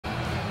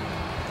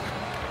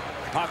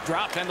Puck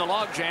dropped in the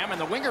logjam, and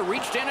the winger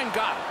reached in and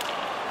got it.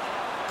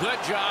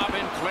 Good job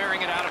in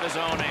clearing it out of his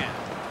own end.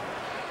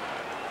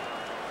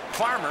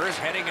 Farmer's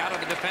heading out of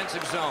the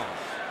defensive zone.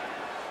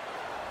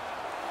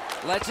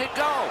 Lets it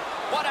go.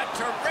 What a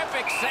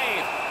terrific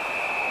save.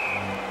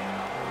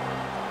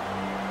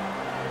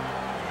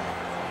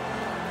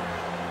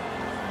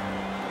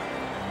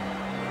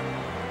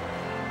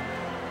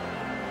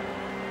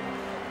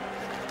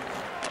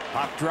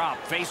 Puck drop,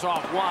 face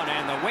off one,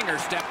 and the winger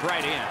stepped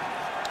right in.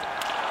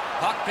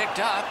 Puck picked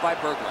up by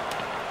Berglund.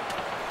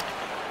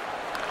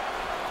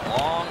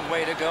 Long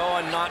way to go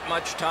and not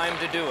much time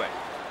to do it.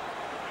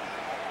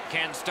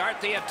 Can start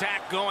the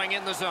attack going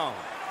in the zone.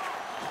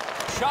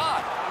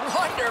 Shot.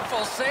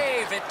 Wonderful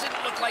save. It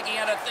didn't look like he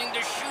had a thing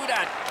to shoot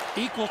at.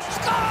 Equal.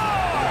 Score!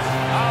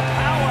 A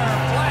power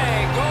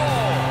play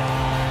goal.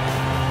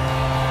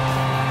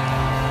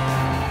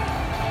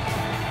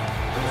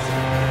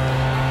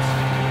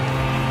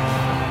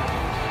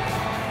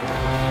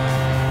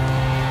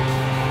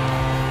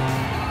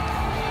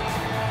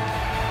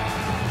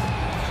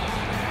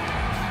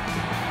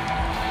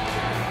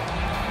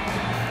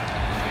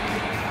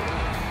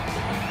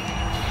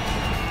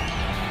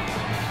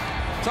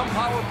 Some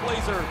power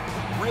plays are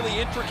really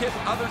intricate,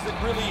 others it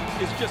really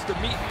is just a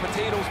meat and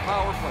potatoes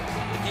power play.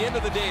 At the end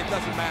of the day, it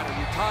doesn't matter.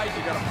 You're tied,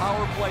 you got a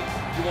power play,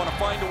 you want to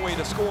find a way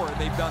to score, and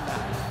they've done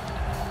that.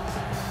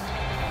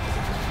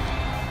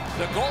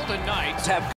 The Golden Knights have